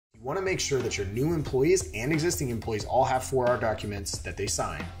You want to make sure that your new employees and existing employees all have 4R documents that they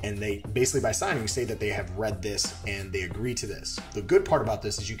sign. And they basically by signing say that they have read this and they agree to this. The good part about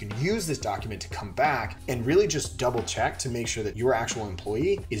this is you can use this document to come back and really just double check to make sure that your actual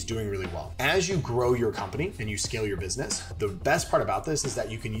employee is doing really well. As you grow your company and you scale your business, the best part about this is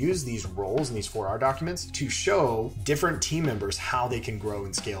that you can use these roles and these 4R documents to show different team members how they can grow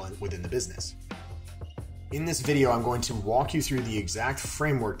and scale within the business. In this video, I'm going to walk you through the exact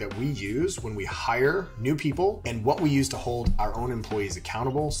framework that we use when we hire new people and what we use to hold our own employees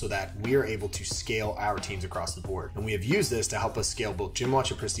accountable so that we are able to scale our teams across the board. And we have used this to help us scale both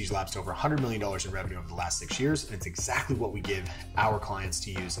GymLaunch and Prestige Labs to over $100 million in revenue over the last 6 years. And it's exactly what we give our clients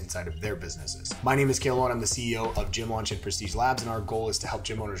to use inside of their businesses. My name is Kale and I'm the CEO of GymLaunch and Prestige Labs. And our goal is to help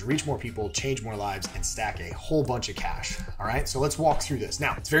gym owners reach more people, change more lives, and stack a whole bunch of cash. All right, so let's walk through this.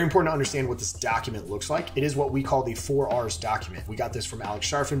 Now, it's very important to understand what this document looks like. It is what we call the 4Rs document. We got this from Alex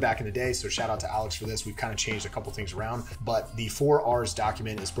Sharfin back in the day, so shout out to Alex for this. We've kind of changed a couple things around, but the 4Rs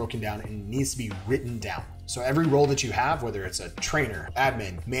document is broken down and needs to be written down. So every role that you have, whether it's a trainer,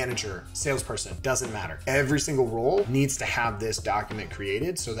 admin, manager, salesperson, doesn't matter. Every single role needs to have this document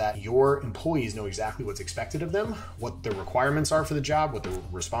created so that your employees know exactly what's expected of them, what the requirements are for the job, what the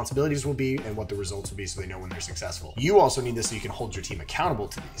responsibilities will be, and what the results will be so they know when they're successful. You also need this so you can hold your team accountable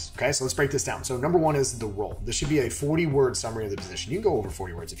to these. Okay, so let's break this down. So number one is the role. This should be a 40-word summary of the position. You can go over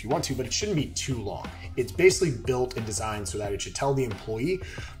 40 words if you want to, but it shouldn't be too long. It's basically built and designed so that it should tell the employee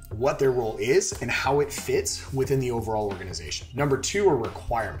what their role is and how it fits within the overall organization. Number two are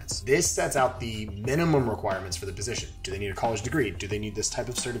requirements. This sets out the minimum requirements for the position. Do they need a college degree? Do they need this type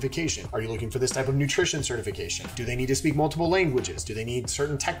of certification? Are you looking for this type of nutrition certification? Do they need to speak multiple languages? Do they need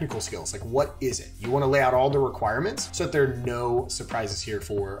certain technical skills? Like, what is it? You want to lay out all the requirements so that there are no surprises here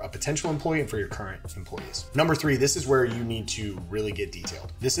for a potential employee and for your current employees. Number three, this is where you need to really get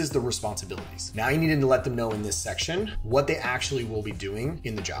detailed. This is the responsibilities. Now you need to let them know in this section what they actually will be doing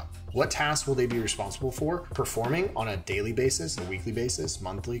in the job. What tasks will they be responsible for performing on a daily basis, a weekly basis,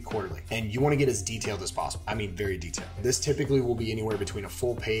 monthly, quarterly? And you want to get as detailed as possible. I mean, very detailed. This typically will be anywhere between a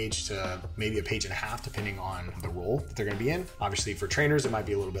full page to maybe a page and a half, depending on the role that they're going to be in. Obviously, for trainers, it might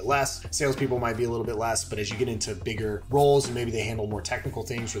be a little bit less. Salespeople might be a little bit less, but as you get into bigger roles and maybe they handle more technical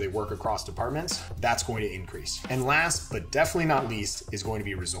things or they work across departments, that's going to increase. And last, but definitely not least, is going to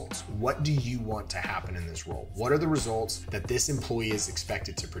be results. What do you want to happen in this role? What are the results that this employee is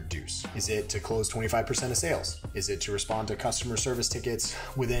expected to produce? Is it to close 25% of sales? Is it to respond to customer service tickets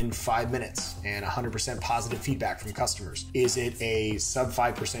within 5 minutes and 100% positive feedback from customers? Is it a sub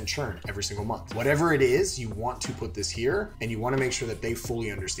 5% churn every single month? Whatever it is, you want to put this here and you want to make sure that they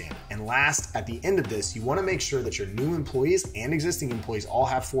fully understand. And last, at the end of this, you want to make sure that your new employees and existing employees all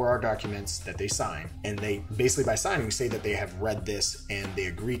have 4R documents that they sign. And they basically by signing say that they have read this and they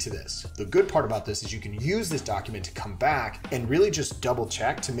agree to this. The good part about this is you can use this document to come back and really just double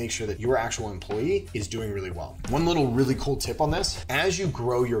check to make sure that your actual employee is doing really well. One little really cool tip on this, as you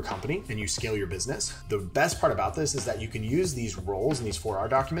grow your company and you scale your business, the best part about this is that you can use these roles and these 4R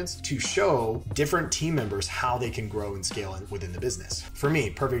documents to show different team members how they can grow and scale within the business. For me,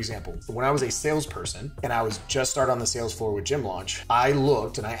 perfect example, when I was a salesperson and I was just started on the sales floor with GymLaunch, I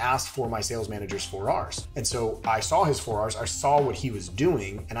looked and I asked for my sales manager's 4Rs. And so I saw his 4Rs, I saw what he was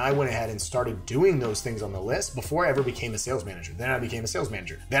doing, and I went ahead and started doing those things on the list before I ever became a sales manager. Then I became a sales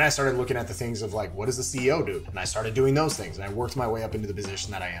manager. Then I started looking at the things of like, what does the CEO do? And I started doing those things and I worked my way up into the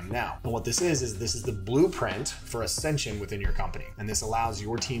position that I am now. And what this is this is the blueprint for ascension within your company. And this allows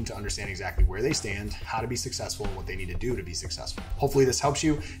your team to understand exactly where they stand, how to be successful, and what they need to do to be successful. Hopefully this helps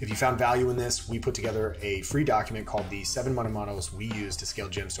you. If you found value in this, we put together a free document called the 7 Money Models we use to scale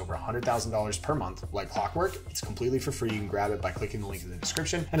gyms to over $100,000 per month like clockwork. It's completely for free. You can grab it by clicking the link in the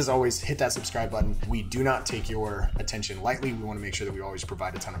description. And as always, hit that subscribe button. We do not take your attention lightly. We want to make sure that we always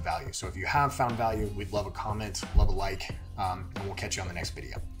provide a ton of value. So if you have found value, we'd love a comment, love a like, and we'll catch you on the next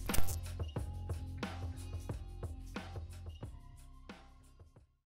video.